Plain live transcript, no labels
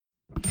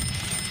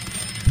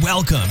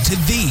Welcome to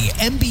the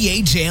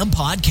MBA Jam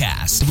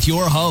Podcast with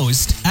your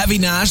host,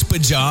 Avinash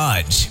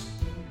Bajaj.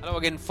 Hello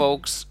again,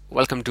 folks.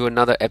 Welcome to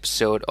another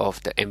episode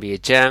of the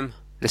MBA Jam.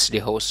 This is the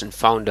host and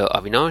founder,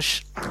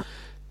 Avinash.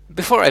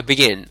 Before I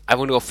begin, I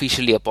want to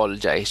officially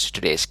apologize to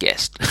today's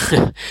guest.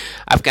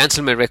 I've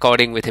cancelled my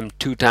recording with him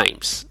 2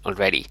 times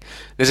already.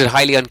 This is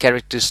highly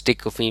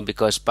uncharacteristic of me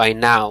because by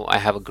now I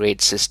have a great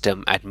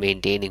system at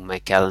maintaining my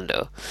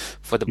calendar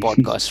for the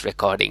podcast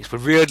recordings.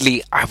 But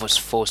weirdly, I was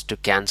forced to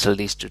cancel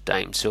these 2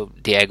 times. So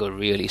Diego,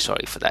 really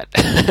sorry for that.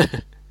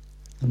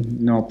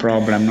 No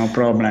problem.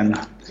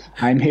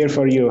 I'm here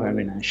for you,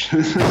 Avinash.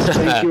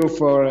 Thank you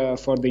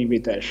for the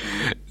invitation.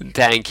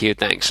 Thank you.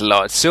 Thanks a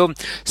lot. So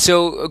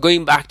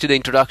going back to the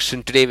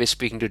introduction, today we're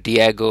speaking to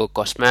Diego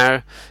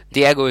Gosmar.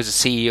 Diego is the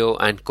CEO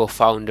and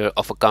co-founder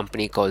of a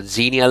company called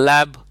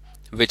Xenialab,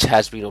 which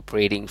has been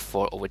operating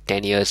for over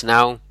 10 years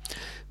now.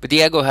 But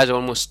Diego has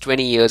almost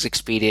 20 years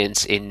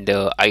experience in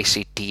the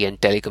ICT and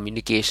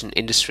telecommunication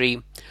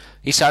industry.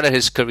 He started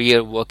his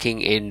career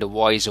working in the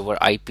voice over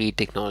IP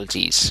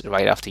technologies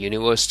right after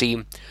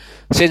university.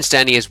 Since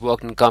then, he has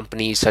worked in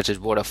companies such as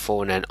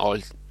Vodafone and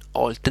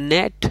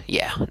Altnet.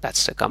 Yeah,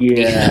 that's the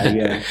company.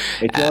 Yeah.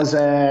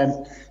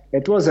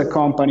 It was a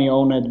company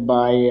owned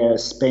by a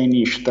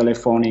Spanish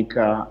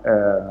Telefonica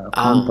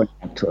company,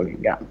 actually.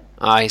 Yeah.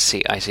 I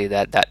see.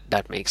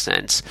 That makes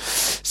sense.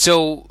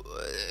 So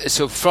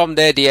from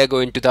there, Diego,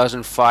 in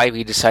 2005,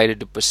 he decided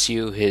to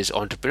pursue his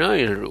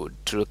entrepreneurial route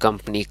through a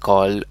company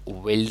called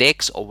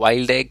Wildex or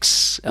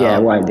Wildex.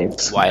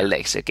 Wildex.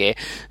 Wildex, okay,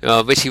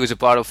 which he was a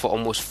part of for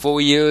almost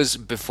 4 years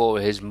before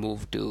his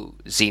move to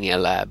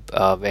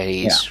Xenialab, where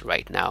he is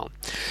right now.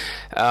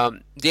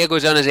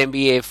 Diego's done his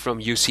MBA from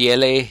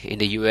UCLA in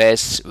the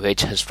US,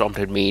 which has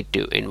prompted me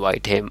to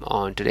invite him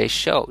on today's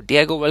show.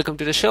 Diego, welcome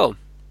to the show.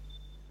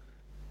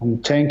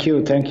 Thank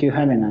you,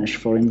 Avinash,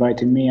 for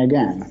inviting me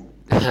again.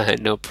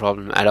 No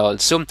problem at all.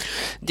 So,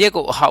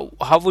 Diego,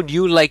 how would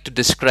you like to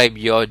describe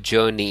your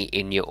journey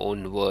in your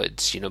own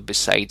words,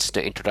 besides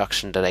the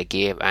introduction that I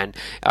gave? And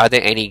are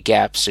there any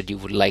gaps that you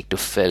would like to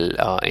fill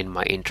in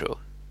my intro?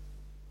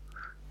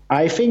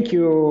 I think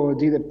you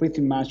did a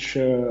pretty much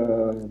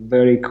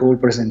very cool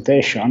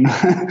presentation.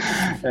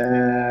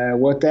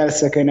 What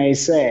else can I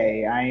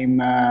say?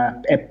 I'm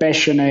a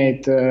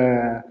passionate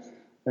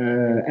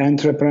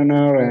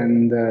entrepreneur,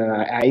 and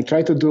I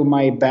try to do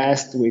my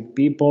best with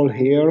people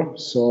here.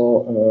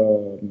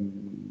 So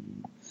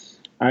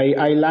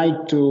I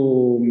like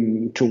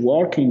to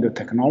work in the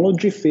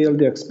technology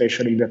field,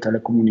 especially the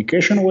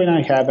telecommunication when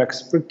I have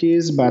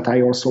expertise. But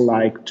I also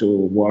like to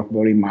work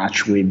very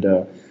much with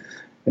the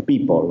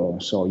people,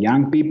 so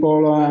young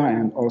people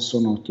and also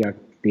not young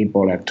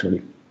people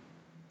actually.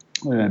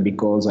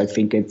 Because I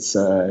think it's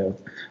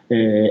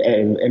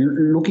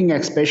looking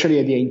especially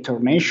at the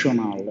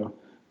international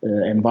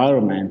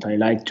environment. I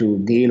like to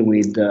deal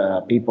with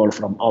people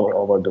from all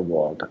over the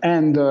world.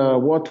 And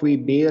what we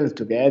build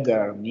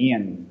together, me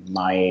and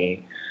my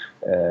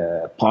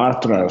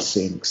partners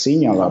in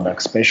Xenialab,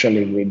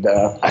 especially with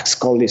the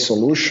XCALLY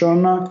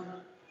solution,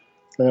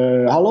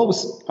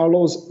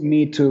 allows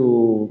me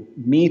to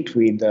meet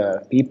with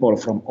people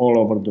from all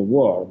over the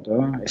world,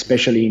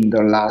 especially in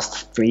the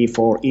last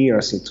 3-4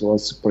 years. It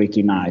was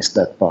pretty nice,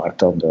 that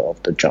part of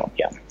the job.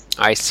 Yeah.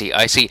 I see.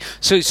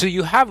 So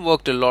you have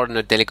worked a lot in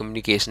the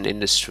telecommunication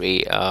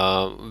industry.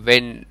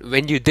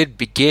 When you did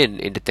begin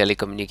in the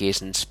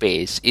telecommunication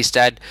space,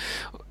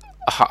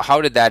 how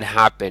did that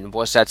happen?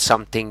 Was that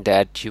something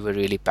that you were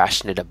really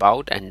passionate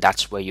about, and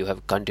that's where you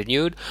have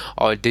continued,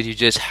 or did you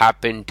just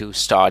happen to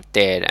start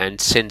there, and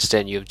since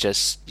then you've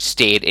just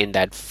stayed in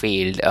that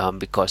field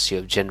because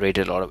you've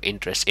generated a lot of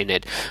interest in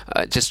it?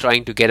 Just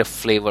trying to get a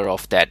flavor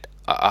of that.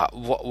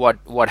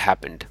 What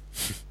happened?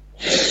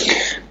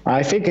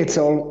 I think it's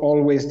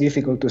always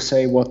difficult to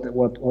say what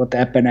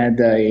happened.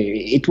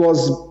 It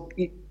was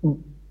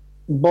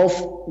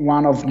both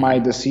one of my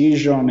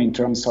decision in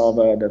terms of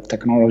the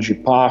technology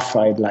path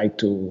I'd like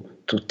to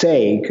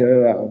take.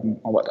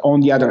 On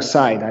the other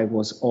side, I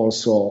was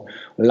also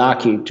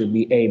lucky to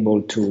be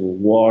able to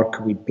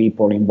work with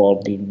people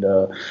involved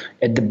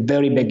at the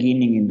very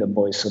beginning in the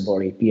voice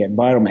over IP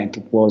environment.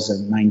 It was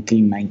in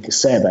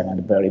 1997 at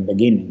the very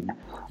beginning.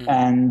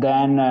 And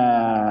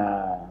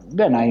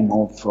then I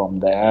moved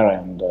from there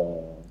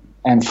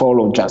and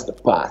followed just the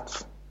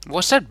path.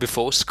 Was that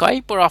before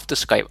Skype or after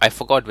Skype? I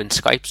forgot when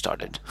Skype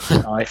started.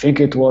 I think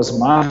it was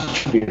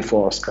much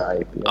before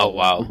Skype. Yeah. Oh,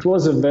 wow. It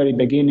was the very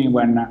beginning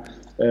when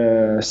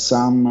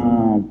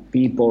some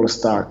people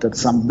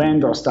some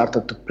vendors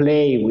started to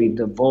play with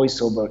the voice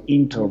over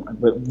IP,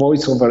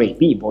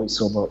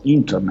 voice over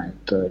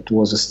internet. It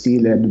was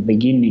still at the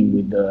beginning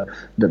with the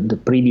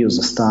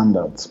previous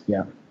standards.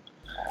 Yeah.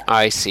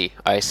 I see.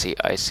 That's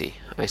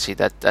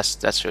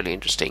really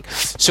interesting.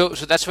 So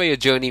that's where your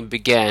journey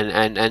began,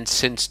 and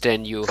since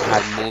then you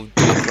have moved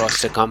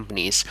across the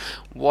companies.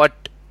 What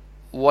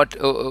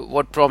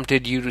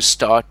prompted you to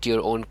start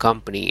your own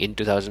company in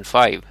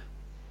 2005?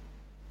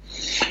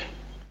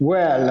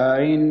 Well,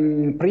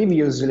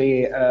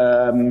 previously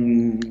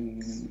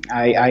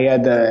I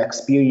had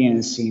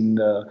experience in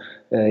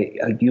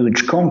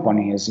huge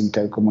companies in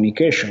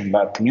telecommunication,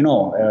 but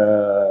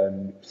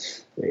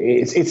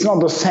it's not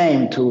the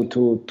same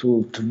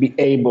to be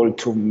able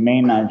to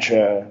manage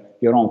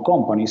your own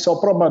company. So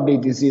probably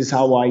this is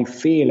how I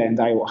feel and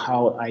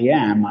how I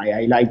am.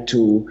 I like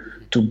to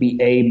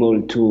be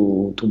able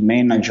to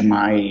manage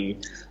my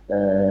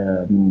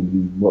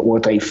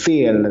what I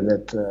feel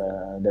that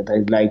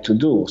I'd like to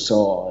do.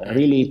 So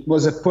really, it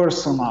was a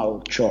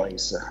personal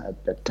choice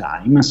at that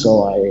time.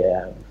 So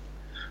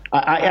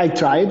I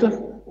tried,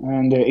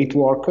 and it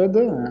worked,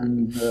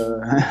 and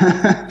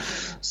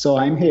so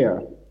I'm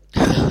here.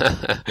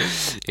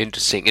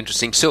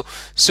 Interesting. So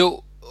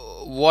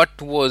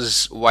what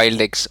was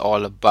WildX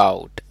all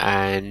about?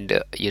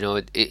 And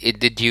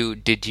did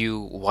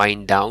you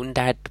wind down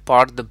that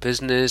part of the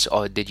business,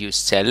 or did you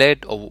sell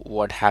it, or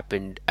what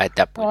happened at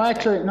that point?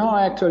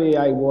 Actually,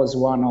 I was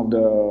one of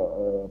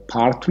the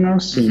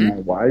partners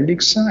in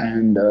WildX,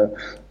 and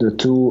the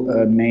two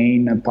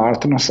main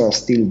partners are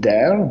still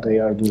there. They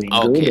are doing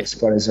good, as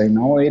far as I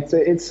know.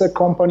 It's a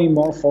company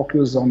more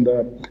focused on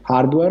the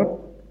hardware,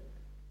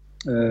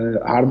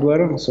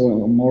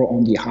 so more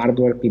on the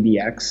hardware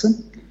PBX.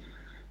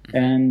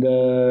 And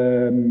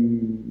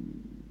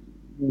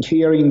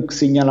here in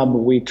Xenialab,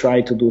 we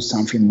try to do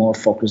something more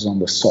focused on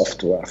the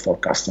software for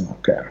customer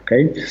care.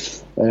 Okay,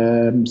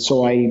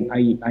 so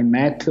I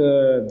met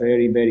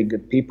very, very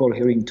good people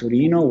here in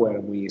Torino,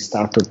 where we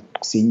started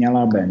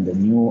Xenialab and the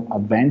new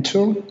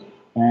adventure,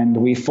 and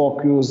we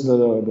focused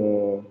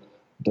the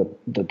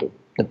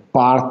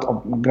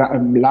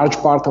large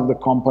part of the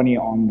company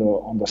on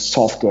the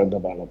software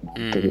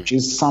development, which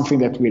is something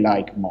that we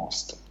like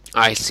most.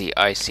 I see.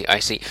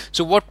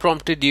 So what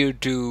prompted you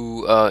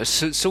to,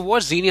 so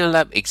was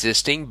Xenialab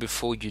existing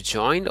before you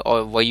joined,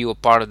 or were you a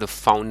part of the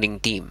founding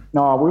team?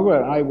 No, we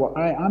were.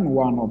 I'm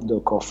one of the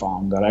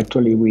co-founder.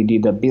 Actually, we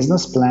did a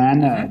business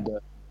plan at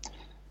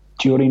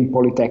Turin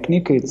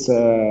Polytechnic. It's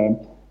an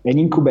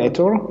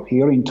incubator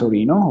here in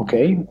Torino,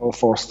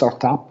 for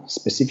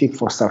specific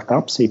for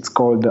startups. It's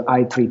called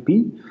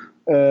I3P.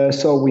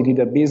 So we did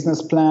a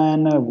business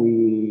plan.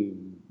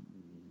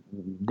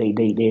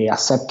 They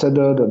accepted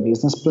the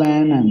business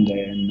plan, and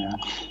then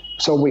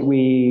so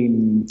we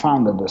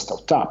founded the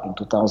startup in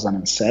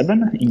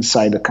 2007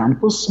 inside the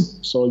campus.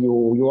 So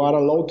you are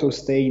allowed to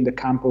stay in the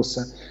campus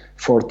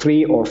for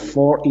 3 or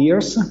 4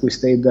 years. We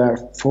stayed there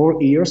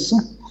 4 years,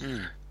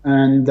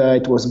 and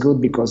it was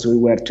good because we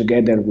were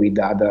together with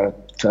other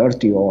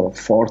 30 or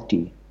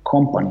 40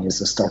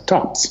 companies,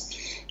 startups.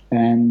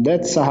 And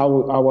that's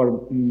how our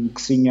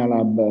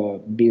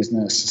Xenialab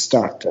business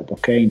started,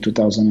 in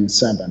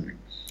 2007.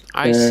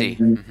 I see.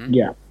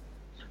 Yeah.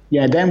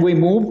 Then we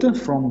moved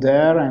from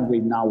there, and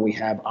now we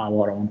have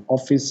our own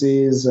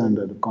offices, and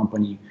the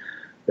company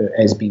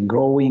has been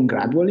growing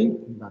gradually,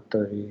 but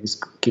is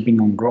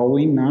keeping on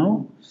growing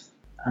now.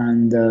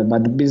 And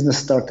but the business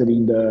started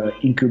in the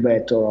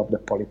incubator of the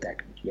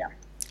Polytechnic. Yeah.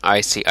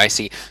 I see.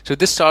 So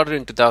this started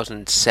in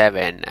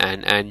 2007,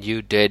 and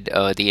you did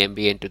the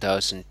MBA in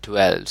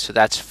 2012. So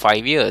that's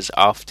 5 years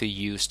after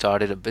you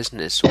started a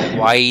business.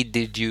 Why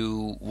did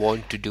you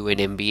want to do an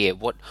MBA?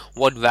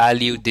 What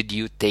value did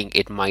you think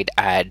it might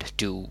add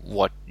to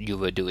what you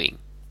were doing?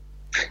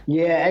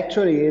 Yeah,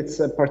 actually, it's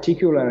a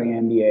particular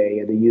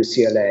MBA at the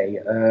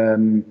UCLA.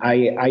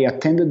 I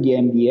attended the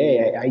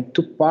MBA. I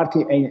took part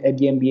at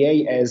the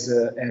MBA as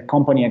a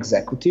company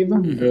executive.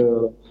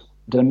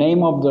 The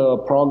name of the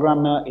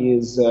program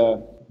is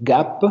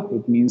GAP.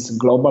 It means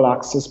Global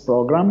Access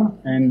Program,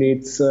 and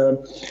it's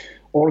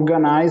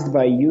organized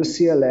by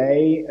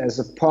UCLA as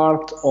a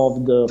part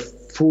of the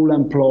full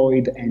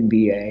employed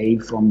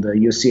MBA from the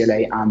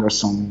UCLA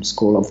Anderson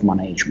School of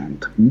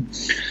Management.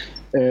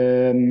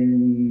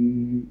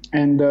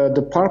 And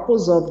the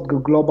purpose of the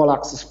Global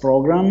Access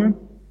Program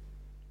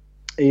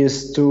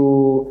is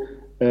to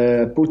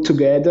put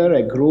together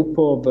a group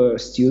of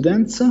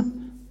students.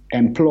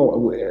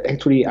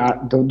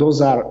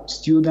 Those are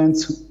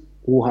students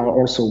who are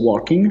also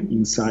working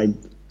inside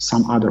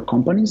some other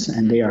companies,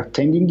 and they are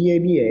attending the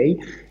ABA,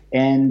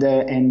 and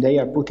they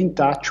are put in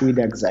touch with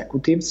the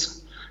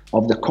executives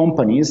of the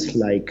companies,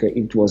 like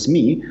it was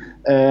me.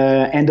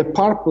 And the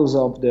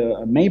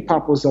main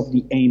purpose of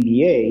the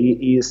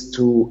MBA is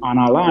to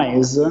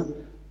analyze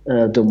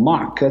the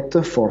market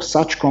for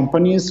such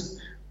companies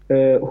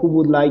who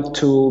would like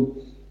to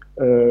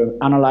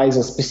analyze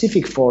a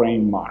specific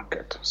foreign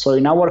market. So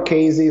in our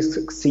cases,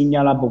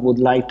 Xenialab would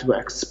like to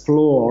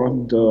explore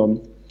the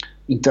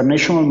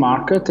international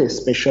market,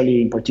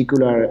 especially in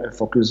particular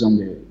focus on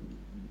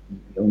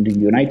the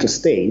United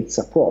States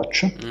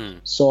approach.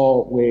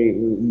 So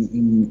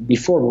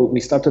before we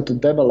started to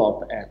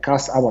develop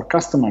our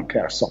customer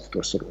care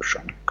software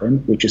solution,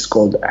 which is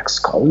called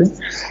XCALLY.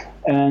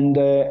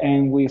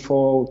 And we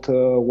thought,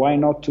 why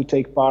not to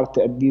take part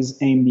at this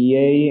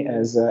MBA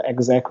as an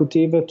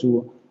executive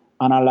to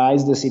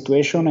analyze the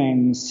situation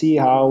and see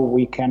how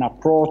we can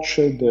approach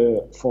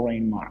the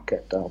foreign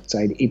market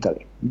outside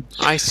Italy.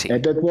 I see.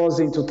 That was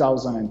in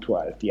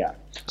 2012, yeah.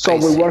 So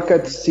we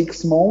worked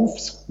 6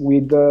 months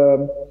with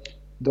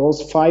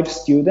those 5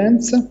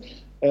 students,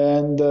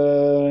 and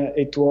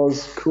it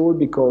was cool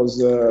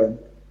because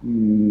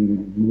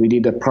we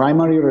did a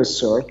primary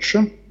research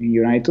in the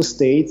United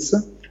States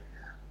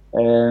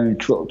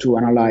to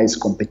analyze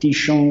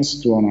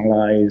competitions, to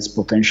analyze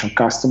potential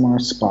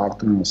customers,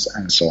 partners,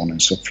 and so on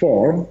and so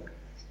forth.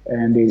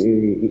 And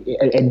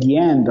at the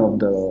end of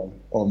the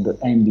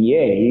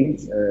MBA,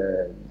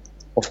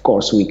 of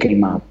course, we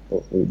came up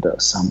with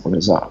some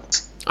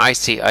results. I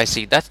see.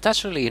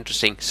 That's really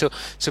interesting. So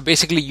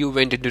basically, you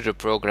went into the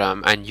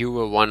program, and you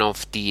were one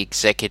of the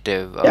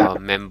executive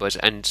members,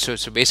 and so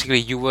basically,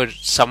 you were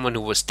someone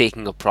who was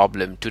taking a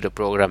problem to the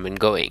program and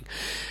going.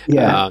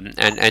 Yeah.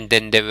 And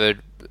then there were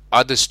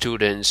other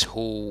students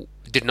who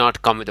did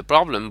not come with a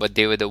problem, but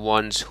they were the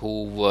ones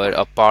who were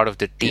a part of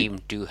the team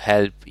to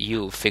help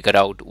you figure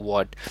out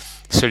what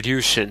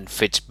solution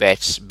fits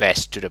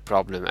best to the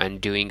problem,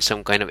 and doing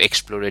some kind of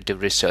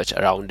explorative research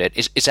around it.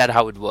 Is that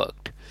how it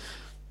worked?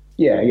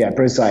 Yeah,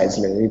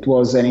 precisely. It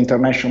was an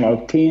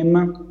international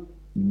team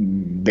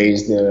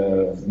based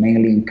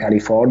mainly in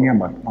California,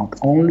 but not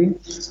only.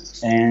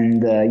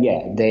 And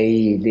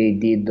they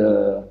did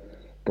the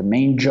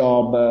main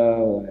job,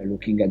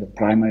 looking at the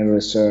primary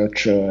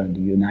research, the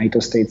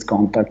United States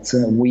contacts.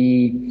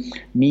 Me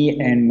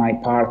and my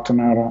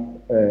partner,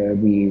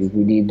 we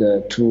did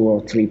 2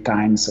 or 3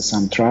 times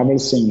some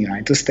travels in the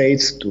United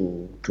States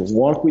to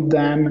work with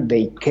them.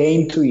 They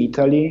came to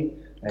Italy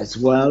as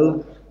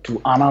well to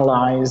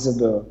analyze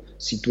the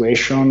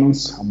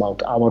situations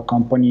about our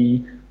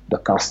company, the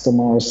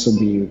customers.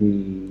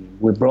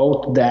 We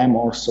brought them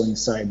also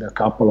inside a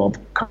couple of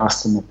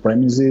customer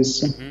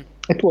premises. Mm-hmm.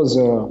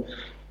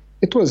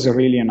 It was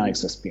really a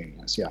nice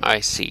experience. Yeah.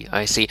 I see.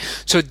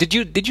 So did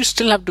you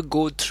still have to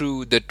go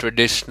through the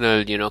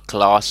traditional,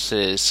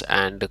 classes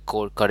and the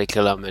core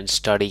curriculum and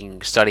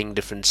studying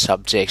different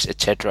subjects,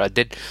 etc.?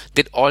 Did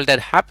all that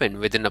happen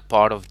within a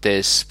part of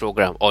this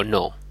program, or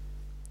no?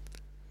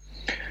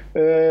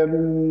 I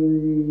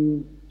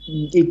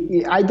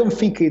don't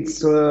think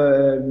it's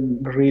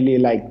really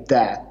like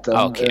that.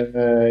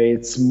 Okay.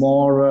 It's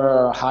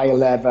more high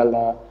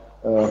level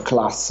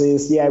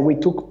classes. Yeah, we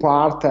took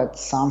part at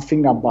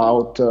something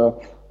about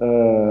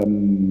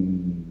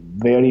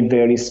very,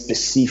 very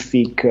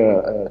specific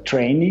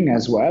training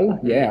as well.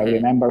 Yeah, I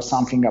remember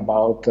something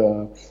about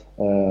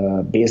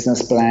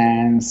business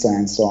plans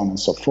and so on and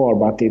so forth.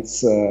 But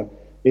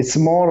it's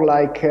more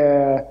like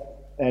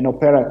an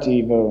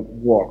operative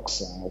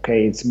works.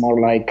 Okay, it's more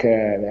like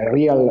a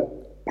real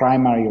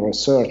primary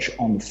research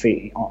on the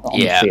field.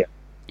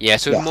 Yeah,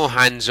 so it's more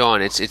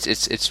hands-on.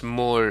 It's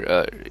more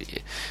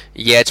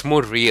it's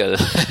more real.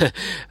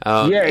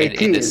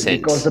 It is,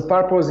 because the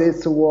purpose is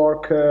to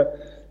work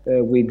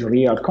with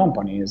real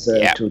companies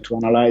to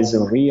analyze the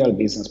real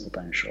business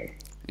potential.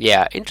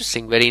 Yeah,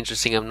 interesting, very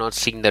interesting. I'm not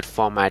seeing that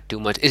format too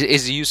much.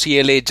 Is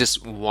UCLA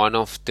just one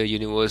of the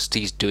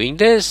universities doing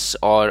this,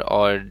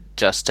 or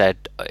just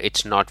that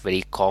it's not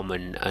very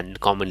common and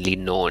commonly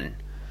known?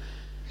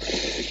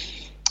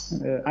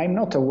 I'm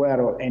not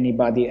aware of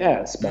anybody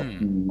else, but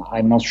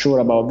I'm not sure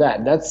about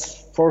that.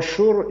 That's for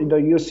sure. The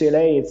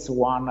UCLA, it's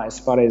one, as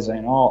far as I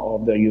know,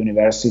 of the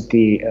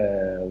university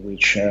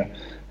which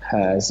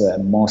has a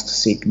most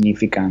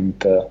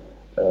significant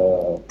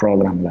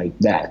program like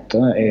that.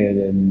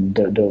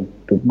 The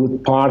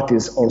good part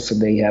is also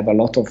they have a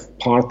lot of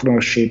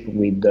partnership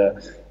with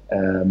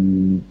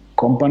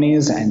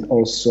companies and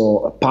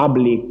also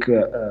public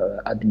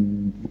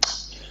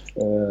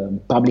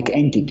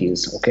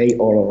entities,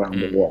 all around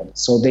the world.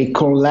 So they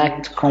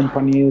collect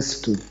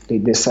companies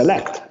they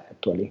select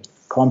actually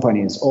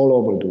companies all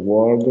over the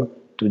world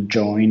to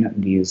join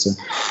this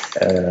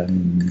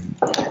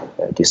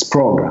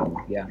program.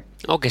 Yeah.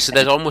 Okay, so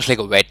there's almost like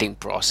a vetting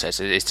process.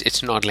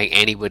 It's not like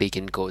anybody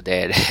can go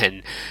there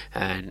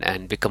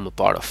and become a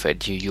part of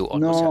it. You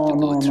almost have to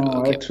go through.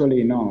 No,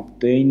 actually no.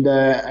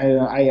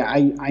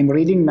 I'm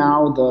reading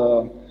now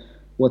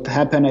what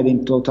happened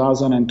in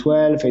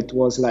 2012. It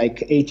was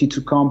like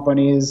 82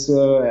 companies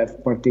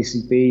have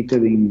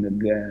participated in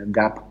the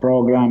GAP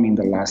program in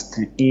the last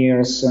 10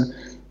 years.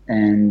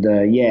 And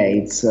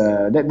it's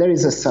there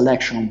is a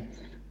selection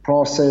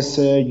process.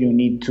 You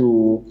need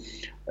to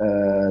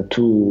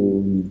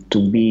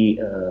be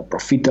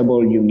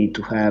profitable. You need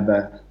to have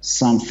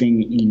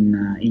something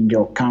in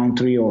your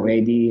country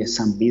already,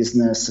 some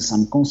business,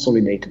 some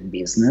consolidated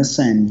business,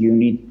 and you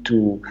need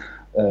to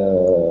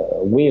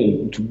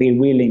be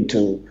willing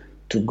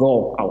to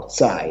go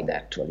outside.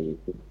 Actually,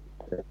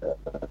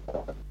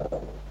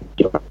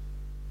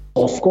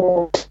 of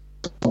course,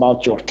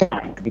 about your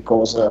time,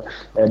 because the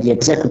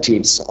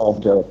executives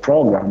of the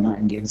program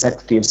and the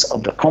executives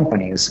of the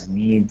companies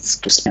needs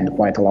to spend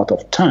quite a lot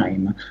of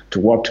time to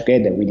work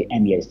together with the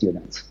MBA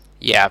students.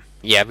 Yeah,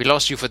 we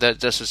lost you for that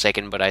just a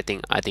second, but I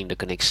think the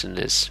connection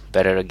is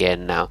better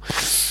again now.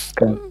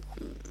 Okay.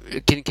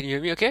 Can you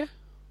hear me okay?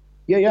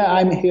 Yeah,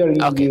 I'm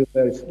hearing Okay. you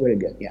very, very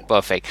good. Yeah.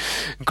 Perfect.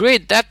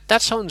 Great.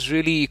 That sounds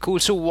really cool.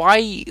 So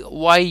why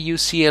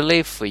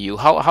UCLA for you?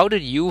 How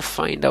did you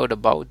find out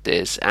about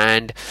this?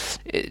 And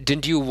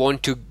didn't you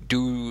want to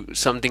do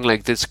something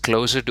like this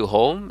closer to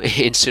home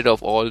instead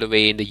of all the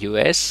way in the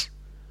US?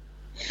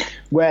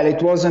 Well,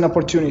 it was an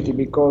opportunity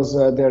because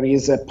there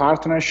is a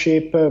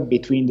partnership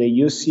between the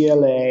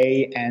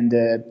UCLA and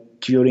the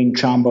Turin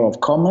Chamber of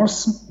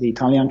Commerce, the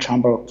Italian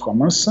Chamber of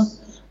Commerce,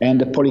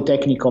 and the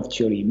Polytechnic of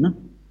Turin.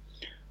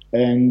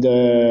 And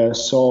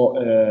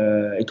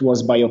it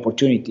was by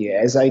opportunity.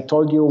 As I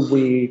told you,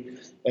 we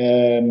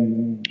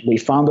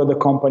founded the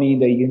company,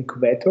 the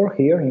incubator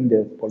here in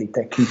the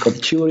Polytechnic of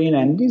Turin,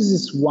 and this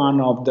is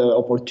one of the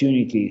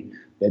opportunity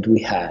that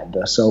we had.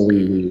 So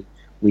we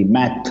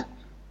met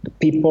the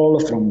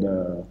people from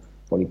the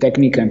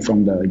Polytechnic and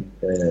from the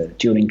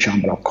Turin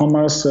Chamber of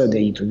Commerce.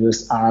 They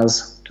introduced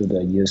us to the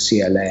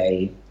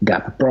UCLA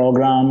GAP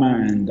program,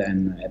 and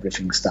then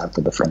everything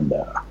started from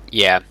there.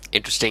 Yeah,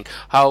 interesting.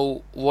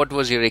 What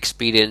was your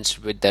experience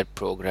with that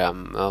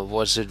program?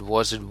 Was it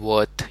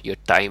worth your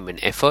time and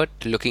effort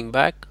looking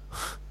back?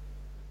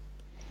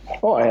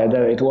 Oh,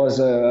 it was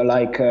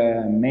like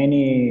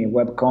many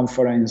web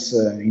conference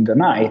in the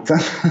night.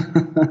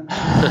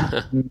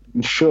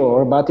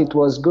 Sure, but it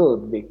was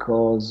good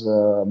because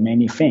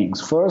many things.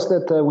 First,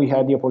 that we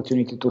had the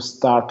opportunity to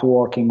start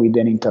working with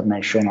an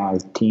international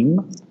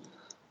team.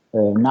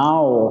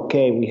 Now,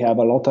 okay, we have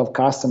a lot of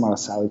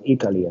customers out in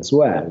Italy as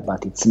well,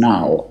 but it's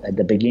now. At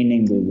the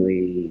beginning,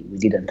 we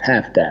didn't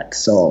have that.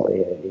 So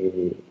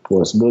it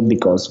was good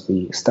because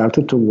we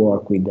started to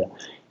work with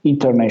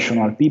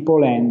international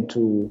people and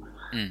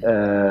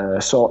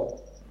so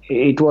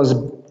it was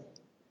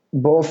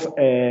both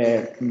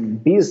a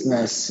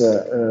business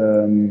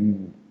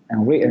and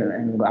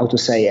how to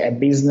say a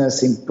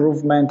business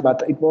improvement,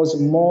 but it was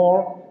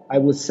more, I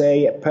would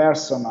say, a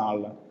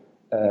personal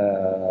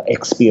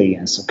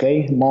experience,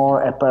 okay,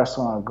 more a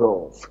personal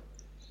growth.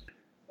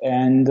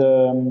 And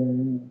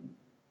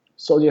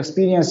so the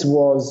experience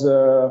was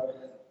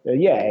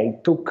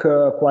it took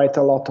quite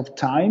a lot of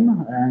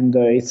time, and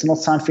it's not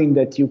something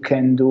that you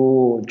can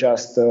do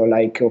just a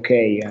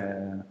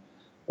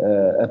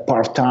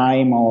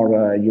part-time,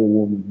 or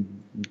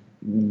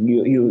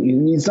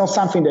it's not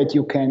something that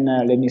you can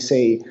let me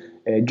say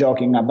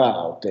joking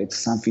about. It's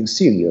something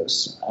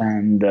serious,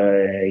 and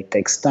it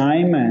takes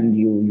time, and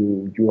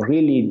you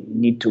really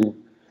need to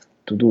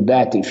do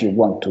that if you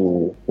want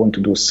to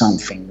do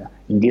something.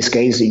 In this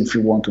case, if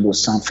you want to do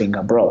something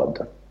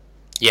abroad.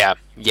 Yeah,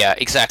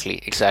 exactly.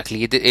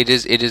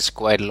 It is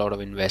quite a lot of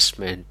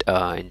investment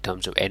in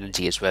terms of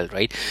energy as well,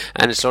 right?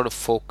 And it's a lot of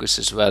focus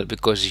as well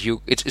because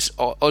it's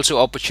also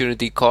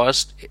opportunity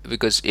cost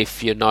because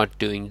if you're not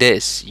doing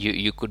this,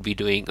 you could be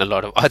doing a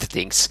lot of other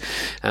things.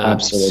 So I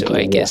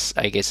Absolutely,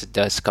 yeah. guess it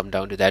does come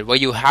down to that. Were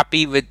you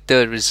happy with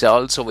the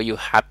results, or were you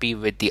happy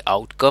with the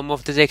outcome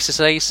of this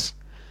exercise?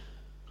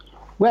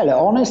 Well,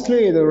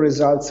 honestly, the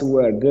results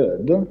were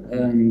good,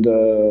 and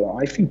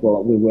I think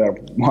we were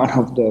one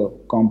of the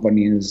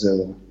companies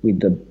with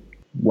the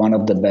one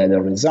of the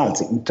better results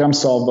in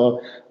terms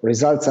of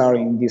results. Are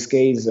in this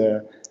case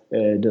the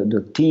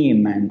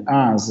team and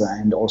us,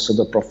 and also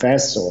the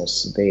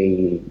professors.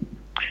 They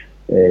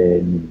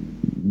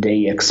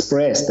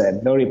expressed a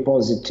very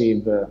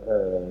positive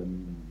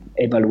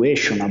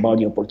evaluation about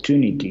the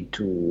opportunity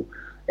to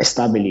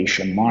establish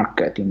a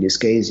market. In this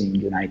case, in the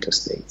United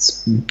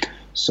States.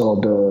 So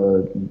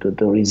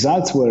the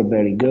results were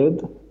very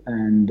good,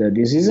 and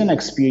this is an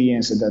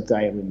experience that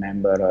I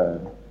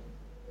remember,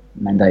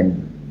 and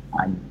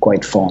I'm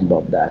quite fond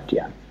of that.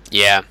 Yeah.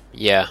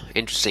 Yeah,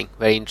 interesting,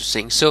 very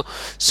interesting. So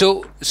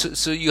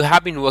you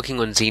have been working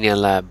on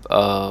Xenialab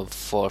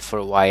for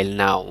a while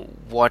now.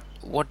 What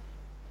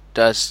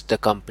does the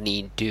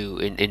company do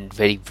in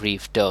very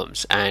brief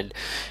terms, and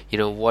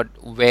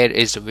where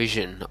is the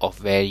vision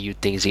of where you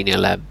think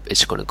Xenialab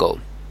is going to go?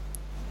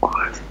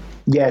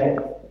 Yeah,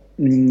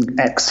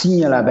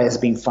 Xenialab has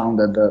been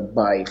founded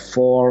by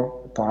 4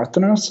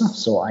 partners.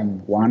 So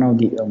I'm one of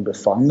the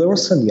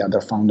founders. The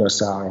other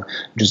founders are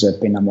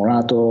Giuseppe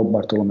Innamorato,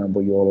 Bartolomeo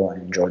Boiolo,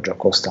 and Giorgio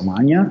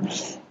Costamagna.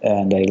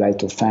 And I'd like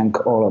to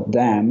thank all of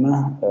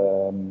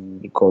them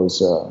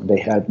because they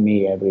help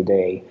me every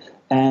day.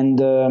 And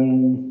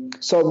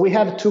so we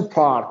have two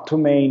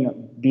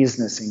main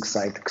business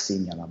inside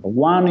Xenialab.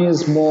 One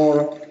is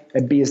more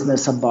a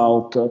business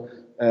about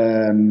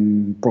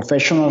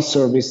professional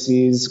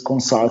services,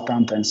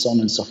 consultant, and so on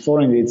and so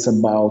forth. And it's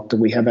about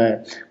we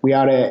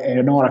are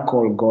an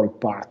Oracle Gold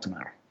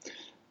partner.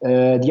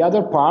 The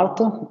other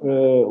part,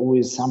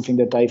 is something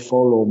that I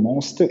follow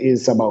most,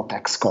 is about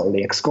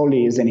XCALLY.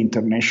 XCALLY is an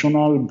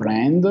international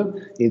brand.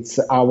 It's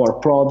our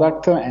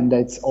product, and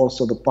that's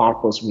also the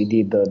purpose we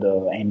did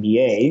the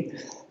MBA.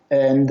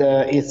 And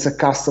it's a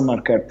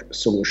customer care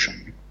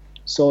solution.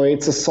 So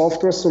it's a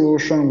software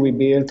solution we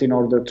built in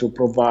order to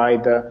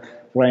provide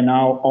right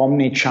now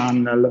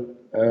omni-channel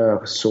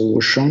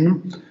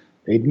solution.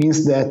 It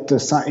means that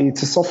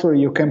it's a software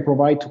you can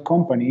provide to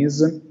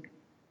companies,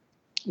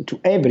 to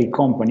every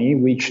company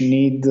which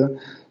need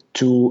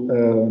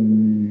to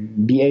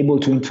be able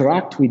to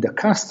interact with the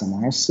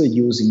customers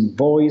using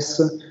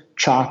voice,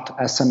 chat,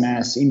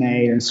 SMS,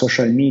 email, and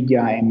social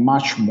media, and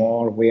much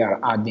more we are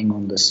adding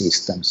on the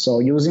system. So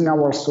using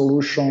our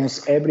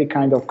solutions, every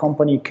kind of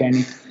company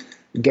can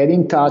get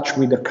in touch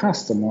with the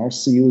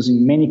customers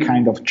using many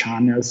kind of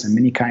channels and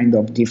many kind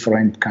of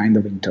different kind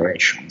of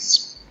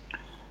interactions.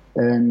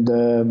 And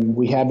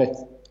we have a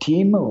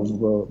team of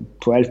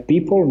 12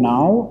 people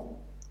now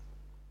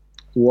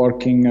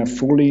working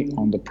fully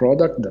on the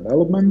product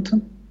development.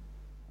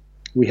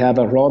 We have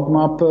a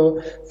roadmap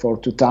for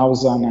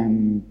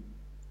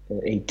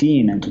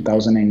 2018 and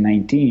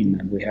 2019.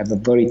 And we have a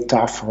very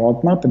tough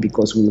roadmap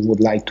because we would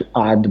like to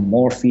add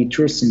more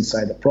features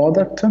inside the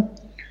product.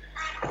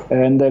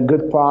 And the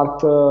good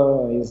part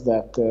is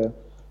that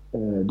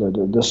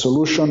the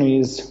solution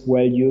is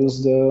well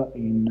used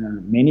in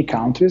many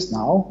countries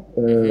now.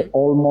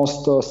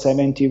 Almost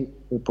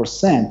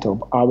 70%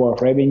 of our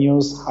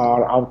revenues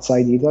are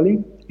outside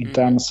Italy in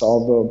terms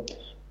of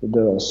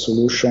the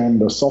solution,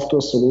 the software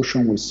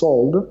solution we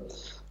sold.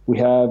 We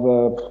have,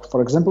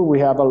 for example, we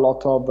have a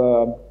lot of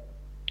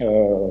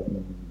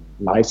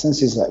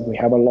licenses. We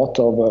have a lot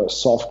of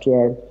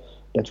software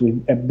that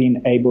we have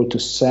been able to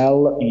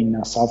sell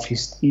in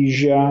Southeast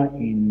Asia,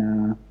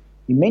 in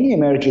many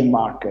emerging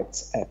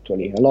markets,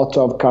 actually. A lot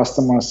of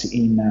customers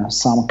in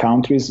some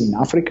countries in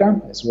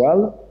Africa as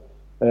well.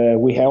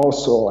 We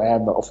also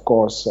have, of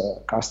course,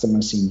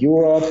 customers in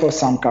Europe,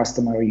 some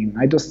customers in the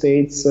United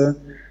States,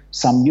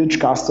 some huge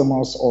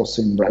customers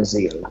also in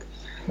Brazil.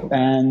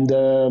 And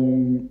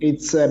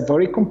it's a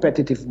very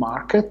competitive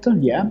market,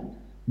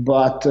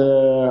 but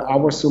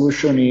our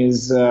solution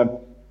is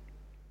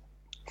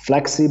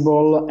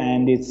flexible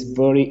and it's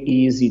very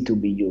easy to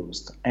be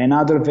used.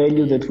 Another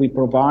value that we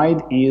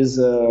provide is,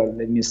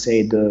 let me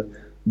say, the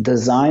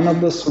design of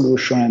the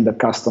solution and the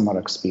customer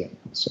experience.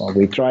 So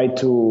we try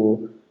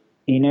to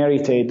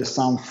inherit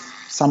some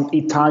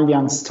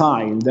Italian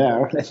style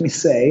there, let me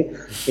say,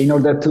 in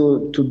order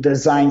to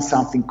design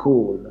something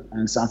cool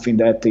and something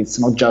that it's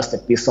not just a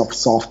piece of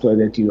software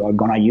that you are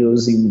going to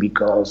use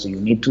because you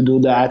need to do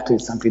that.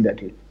 It's something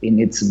that it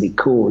needs to be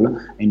cool.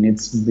 It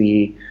needs to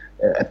be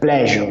a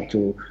pleasure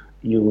to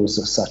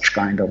use such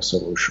kind of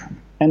solution.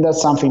 And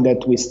that's something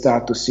that we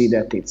start to see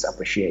that it's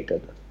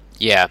appreciated.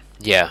 Yeah,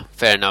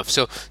 fair enough.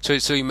 So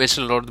you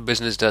mentioned a lot of the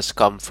business does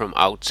come from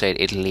outside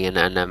Italy, and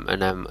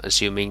I'm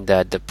assuming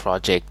that the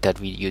project that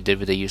you did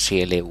with the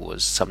UCLA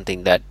was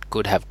something that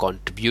could have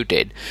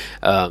contributed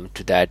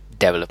to that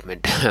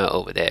development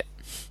over there.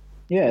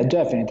 Yeah,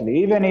 definitely.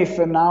 Even if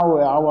now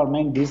our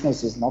main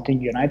business is not in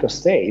the United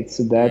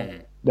States,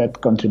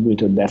 that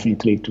contributed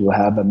definitely to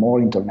have a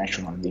more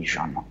international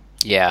vision.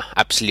 Yeah,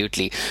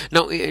 absolutely.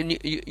 Now,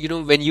 you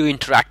know, when you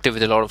interacted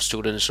with a lot of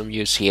students from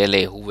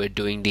UCLA who were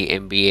doing the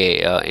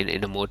MBA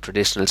in a more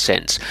traditional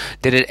sense,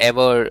 did it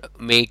ever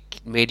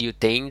made you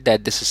think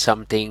that this is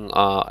something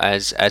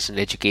as an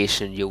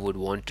education you would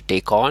want to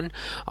take on,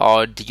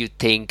 or do you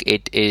think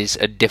it is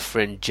a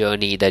different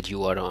journey that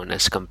you are on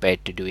as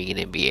compared to doing an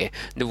MBA?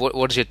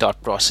 What is your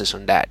thought process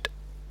on that?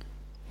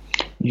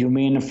 You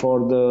mean for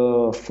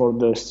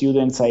the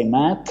students I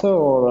met,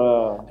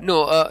 or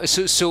No?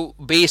 So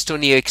based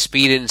on your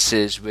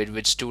experiences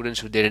with students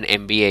who did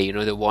an MBA, you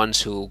know, the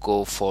ones who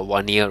go for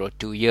 1 year or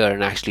 2 years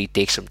and actually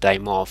take some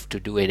time off to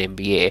do an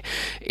MBA,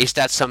 is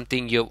that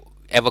something you've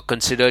ever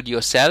considered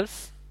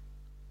yourself?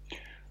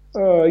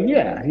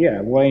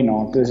 Yeah, why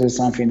not? This is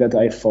something that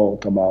I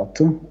thought about,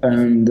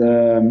 and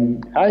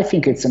I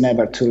think it's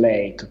never too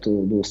late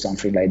to do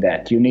something like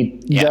that. You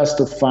need just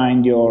to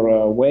find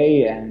your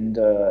way, and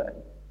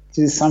this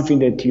is something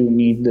that you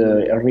need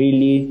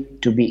really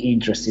to be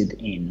interested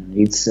in.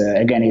 It's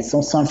again, it's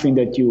not something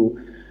that you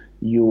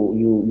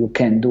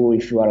can do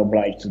if you are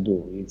obliged to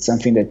do. It's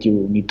something that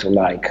you need to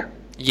like.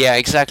 Yeah,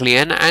 exactly.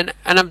 And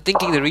I'm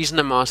thinking the reason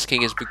I'm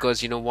asking is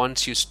because, you know,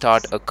 once you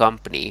start a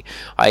company,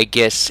 I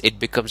guess it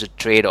becomes a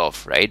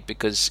trade-off, right?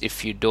 Because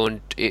if you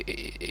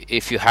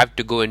have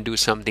to go and do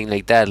something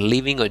like that,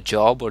 leaving a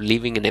job or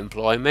leaving an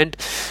employment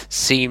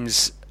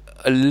seems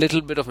a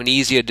little bit of an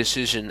easier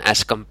decision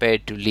as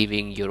compared to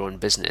leaving your own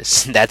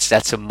business.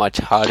 That's a much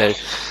harder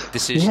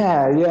decision.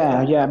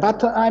 Yeah.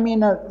 But I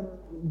mean,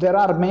 there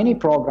are many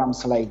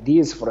programs like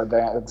this, for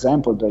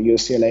example, the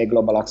UCLA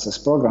Global Access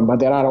Program, but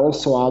there are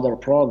also other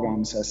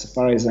programs, as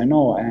far as I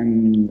know,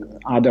 and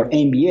other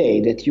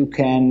MBA that you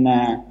can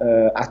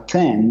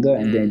attend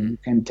and then you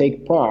can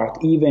take part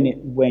even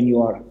when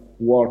you are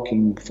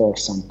working for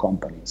some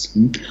companies.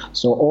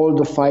 So all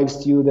the 5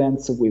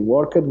 students we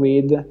worked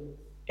with,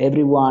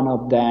 every one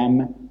of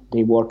them,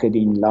 they worked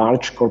in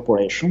large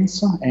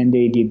corporations and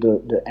they did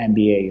the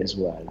MBA as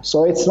well.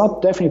 So it's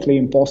not definitely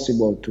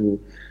impossible to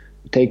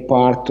take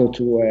part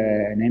to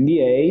an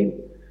MBA,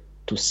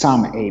 to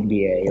some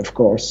MBA, of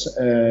course,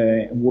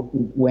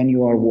 when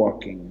you are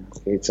working.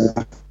 It's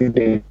something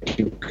that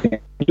you can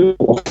do.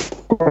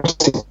 Of course,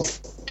 it's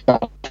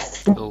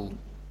tough. Oh,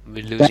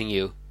 we're losing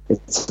you.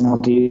 It's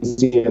not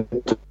easy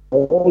at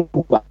all,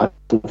 but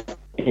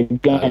again,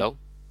 Hello?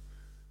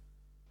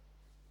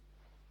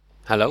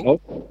 Hello? Hello?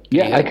 Can you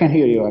Yeah, hear I me? can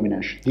hear you,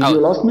 Avinash. Did Oh, you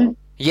lost me?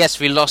 yes,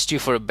 we lost you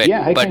for a bit,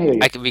 Yeah, I but can hear you.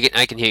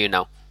 I can hear you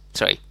now.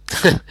 Sorry.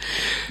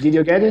 Did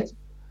you get it?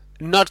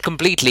 Not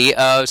completely.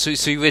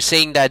 So you were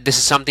saying that this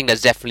is something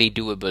that's definitely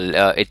doable.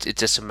 It's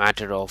just a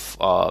matter of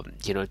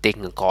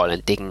taking a call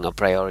and taking a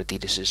priority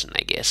decision,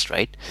 I guess,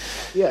 right?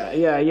 Yeah,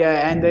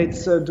 and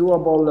it's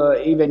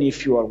doable even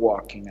if you are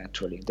working.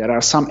 Actually, there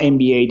are some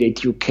MBA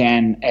that you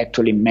can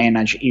actually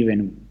manage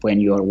even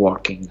when you are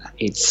working.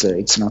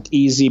 It's not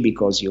easy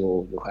because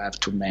you have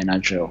to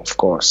manage, of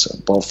course,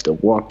 both the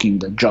working,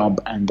 the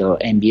job, and the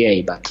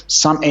MBA. But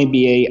some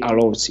MBA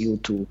allows you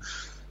to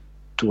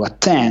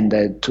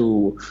attend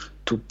to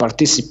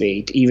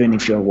participate even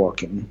if you're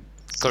working.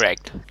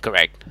 Correct.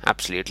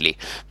 Absolutely.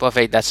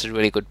 Perfect. That's a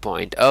really good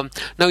point.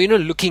 Now,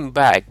 looking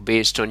back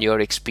based on your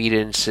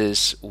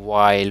experiences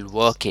while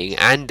working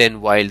and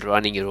then while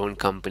running your own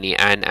company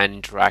and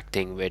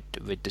interacting with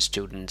the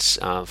students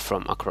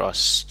from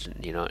across,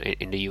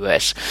 in the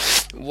US,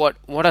 what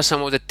are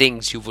some of the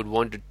things you would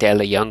want to tell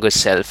a younger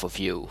self of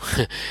you?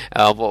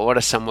 What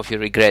are some of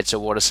your regrets or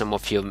what are some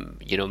of your,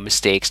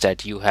 mistakes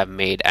that you have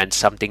made and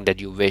something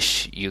that you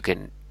wish you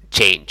can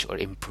change or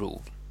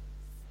improve?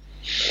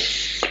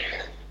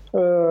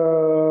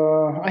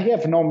 I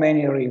have no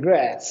many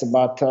regrets,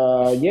 but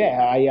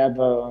yeah, I have.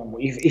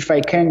 If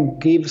I can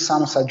give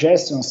some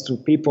suggestions to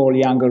people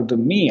younger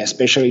than me,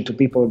 especially to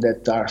people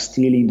that are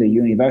still in the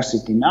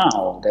university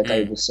now, that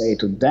I would say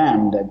to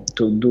them that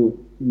to do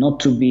not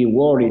to be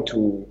worried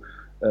to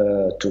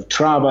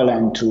travel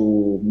and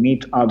to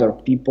meet other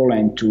people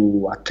and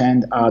to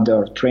attend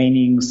other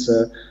trainings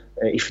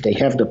if they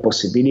have the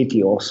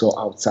possibility also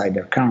outside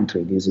their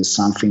country. This is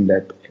something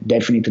that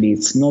definitely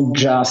it's not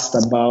just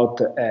about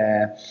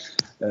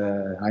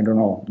I don't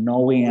know,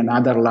 knowing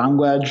another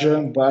language,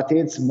 but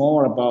it's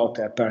more about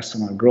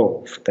personal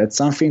growth. That's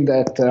something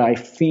that I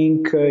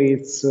think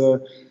it's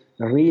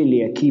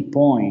really a key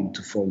point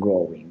for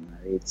growing.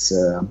 It's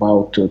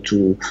about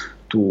to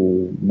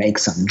make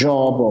some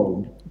job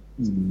or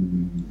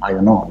I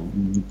don't know,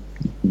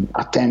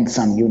 attend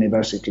some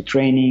university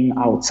training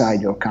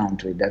outside your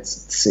country.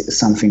 That's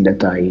something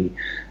that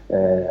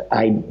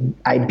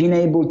I've been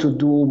able to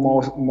do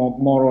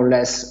more or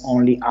less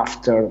only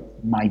after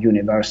my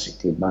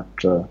university, but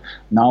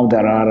now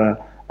there are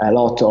a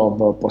lot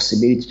of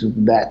possibilities to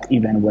do that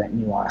even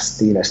when you are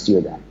still a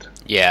student.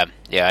 Yeah.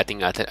 I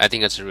think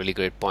that's a really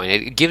great point.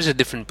 It gives a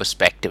different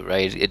perspective,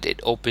 right?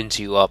 It opens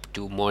you up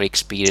to more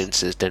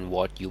experiences than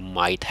what you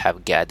might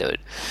have gathered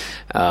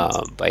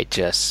by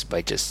just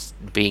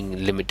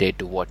being limited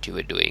to what you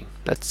were doing.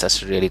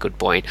 That's a really good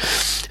point.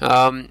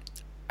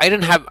 I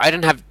don't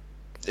have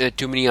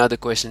too many other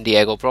questions,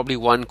 Diego. Probably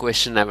one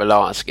question I will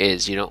ask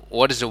is,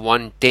 what is the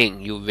one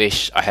thing you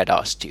wish I had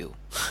asked you?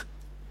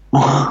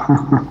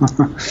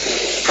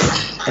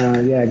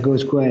 Yeah,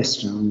 good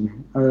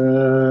question.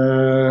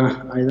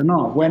 I don't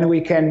know when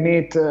we can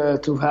meet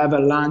to have a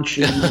lunch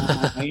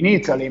in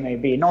Italy.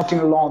 Maybe not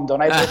in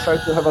London. I prefer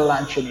to have a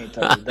lunch in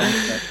Italy.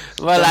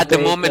 Well, Don't at the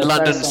take moment,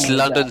 London's personally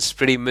that. London's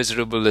pretty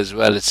miserable as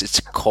well.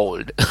 It's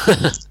cold.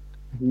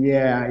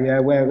 Yeah.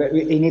 Well,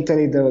 in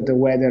Italy the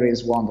weather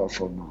is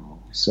wonderful now.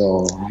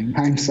 So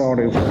I'm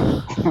sorry for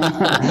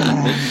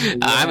I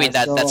yeah. mean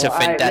that's So a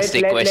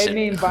fantastic let question.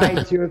 me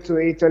invite you to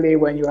Italy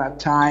when you have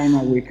time,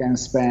 and we can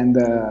spend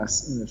a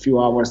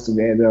few hours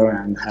together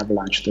and have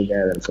lunch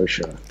together for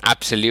sure.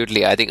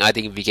 Absolutely. I think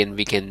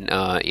we can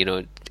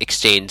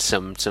exchange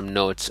some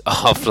notes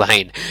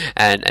offline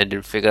and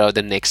then figure out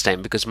the next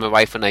time because my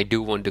wife and I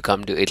do want to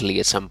come to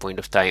Italy at some point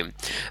of time.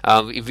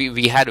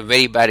 We had a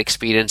very bad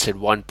experience at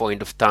one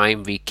point of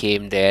time. We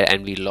came there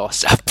and we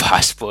lost our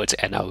passports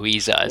and our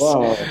visas.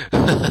 Wow.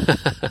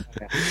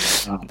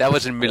 That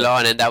was in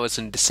Milan and that was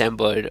in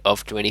December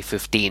of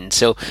 2015.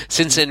 So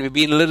since then we've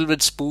been a little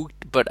bit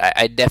spooked, but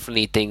I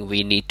definitely think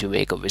we need to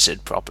make a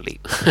visit properly.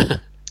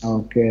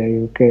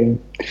 Okay.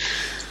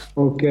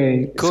 So,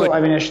 Good.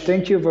 Avinash,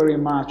 thank you very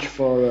much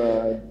for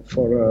the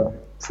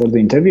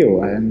interview.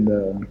 And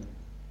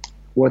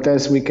what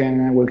else we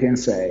can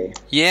say?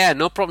 Yeah,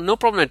 no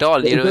problem at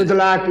all. Good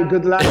luck to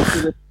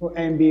the new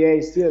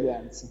MBA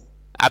students.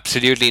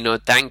 Absolutely no.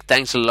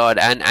 Thanks a lot.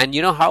 And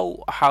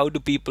how do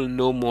people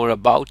know more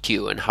about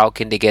you and how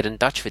can they get in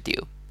touch with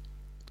you?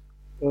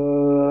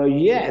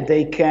 Yeah,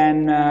 they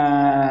can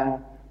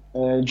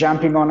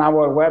jumping on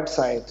our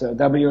website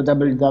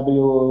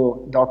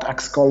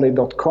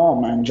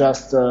www.xcally.com and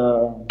just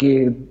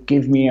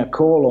give me a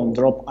call or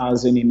drop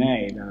us an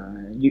email.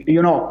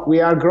 We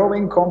are a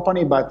growing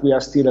company, but we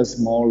are still a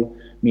small,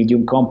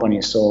 medium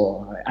company.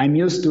 So I'm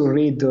used to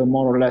read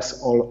more or less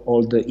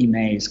all the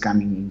emails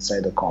coming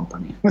inside the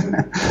company.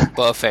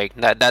 Perfect.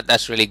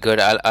 That's really good.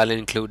 I'll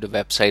include the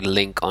website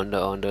link on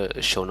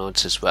the show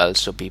notes as well,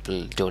 so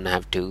people don't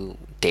have to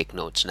take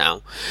notes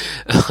now.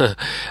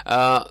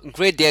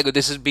 Great, Diego.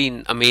 This has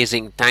been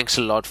amazing. Thanks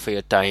a lot for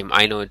your time.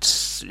 I know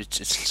it's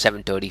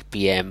 7:30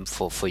 p.m.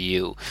 for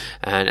you,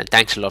 and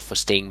thanks a lot for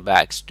staying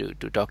back to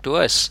talk to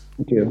us.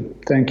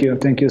 Thank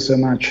you so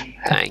much.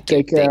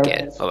 Take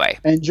care. Bye bye.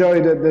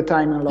 Enjoy the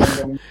time in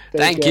London.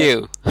 Thank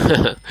you.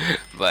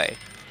 Bye.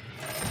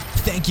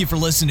 Thank you for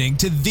listening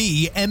to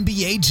the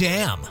MBA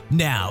Jam.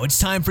 Now it's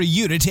time for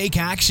you to take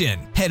action.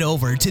 Head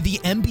over to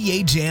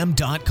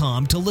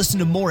thembajam.com to listen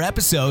to more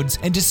episodes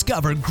and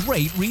discover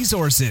great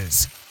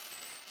resources.